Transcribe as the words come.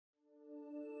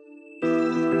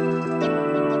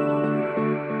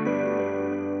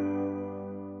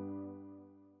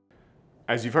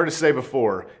As you've heard us say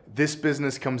before, this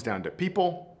business comes down to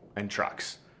people and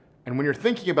trucks. And when you're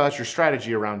thinking about your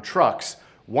strategy around trucks,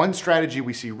 one strategy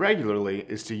we see regularly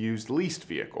is to use leased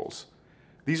vehicles.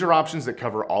 These are options that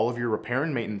cover all of your repair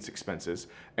and maintenance expenses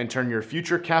and turn your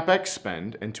future CapEx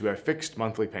spend into a fixed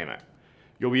monthly payment.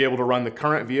 You'll be able to run the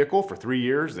current vehicle for 3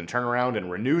 years, then turn around and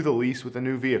renew the lease with a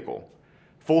new vehicle.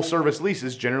 Full-service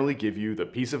leases generally give you the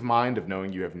peace of mind of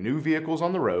knowing you have new vehicles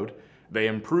on the road. They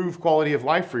improve quality of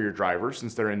life for your drivers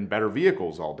since they're in better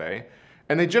vehicles all day,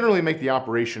 and they generally make the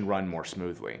operation run more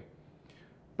smoothly.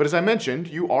 But as I mentioned,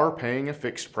 you are paying a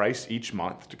fixed price each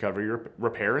month to cover your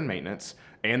repair and maintenance,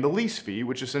 and the lease fee,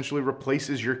 which essentially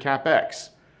replaces your CapEx.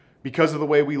 Because of the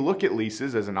way we look at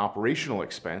leases as an operational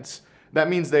expense, that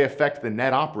means they affect the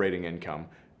net operating income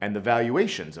and the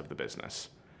valuations of the business.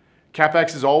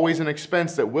 CapEx is always an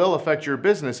expense that will affect your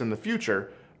business in the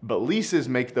future, but leases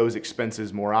make those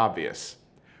expenses more obvious.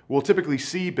 We'll typically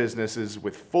see businesses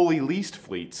with fully leased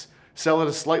fleets sell at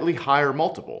a slightly higher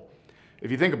multiple.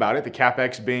 If you think about it, the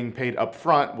CapEx being paid up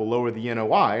front will lower the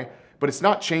NOI, but it's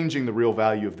not changing the real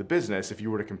value of the business if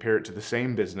you were to compare it to the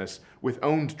same business with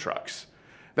owned trucks.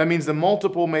 That means the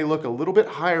multiple may look a little bit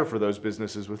higher for those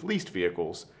businesses with leased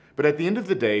vehicles, but at the end of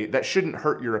the day, that shouldn't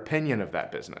hurt your opinion of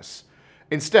that business.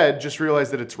 Instead, just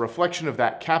realize that it's a reflection of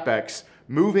that CapEx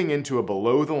moving into a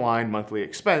below-the-line monthly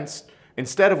expense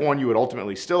instead of one you would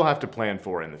ultimately still have to plan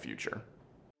for in the future.